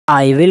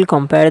I will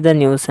compare the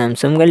new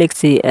Samsung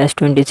Galaxy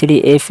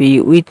S23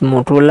 FE with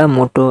Motorola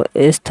Moto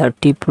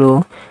S30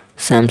 Pro.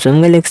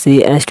 Samsung Galaxy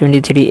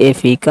S23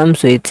 FE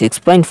comes with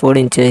 6.4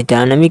 inches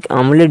dynamic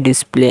AMOLED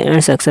display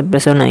and success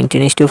ratio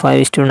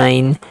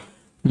 19:5:9.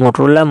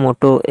 Motorola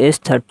Moto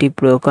S30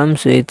 Pro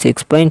comes with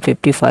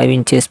 6.55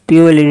 inches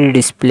QLED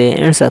display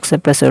and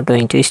success ratio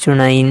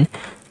 20:9.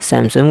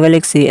 Samsung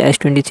Galaxy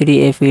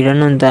S23 FE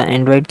run on the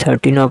Android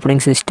 13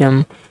 operating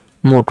system.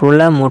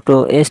 Motorola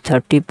Moto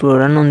S30 Pro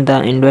run on the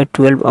Android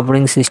 12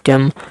 operating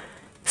system.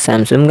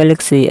 Samsung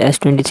Galaxy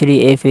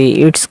S23 FE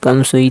it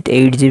comes with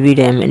 8GB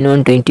RAM and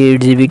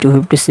 128GB to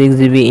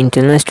 56GB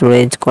internal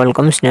storage,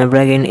 Qualcomm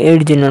Snapdragon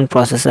 8 Gen 1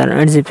 processor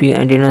and GPU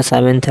Adreno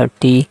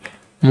 730.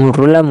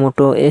 Motorola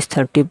Moto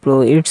S30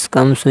 Pro it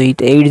comes with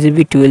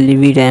 8GB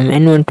 12GB RAM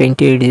and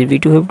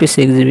 128GB to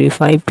 56GB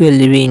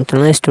 512GB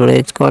internal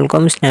storage,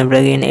 Qualcomm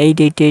Snapdragon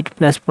 888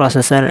 Plus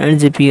processor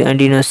and GPU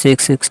Adreno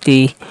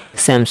 660.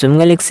 Samsung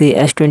Galaxy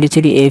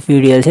S23 FE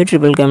real set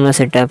triple camera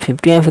setup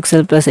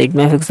 50MP plus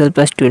 8MP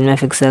plus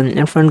 12MP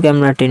and front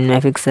camera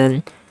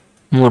 10MP.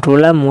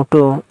 Motorola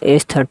Moto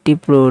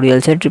S30 Pro real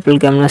set triple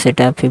camera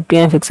setup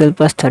 50MP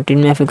plus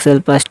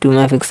 13MP plus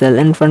 2MP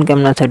and front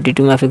camera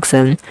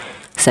 32MP.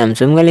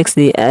 Samsung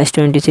Galaxy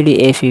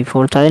S23 FE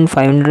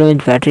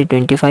 4500mAh battery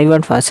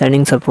 25W fast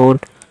charging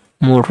support.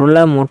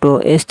 Motorola Moto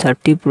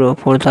S30 Pro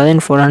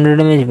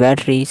 4400mAh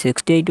battery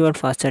 68W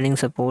fast charging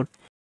support.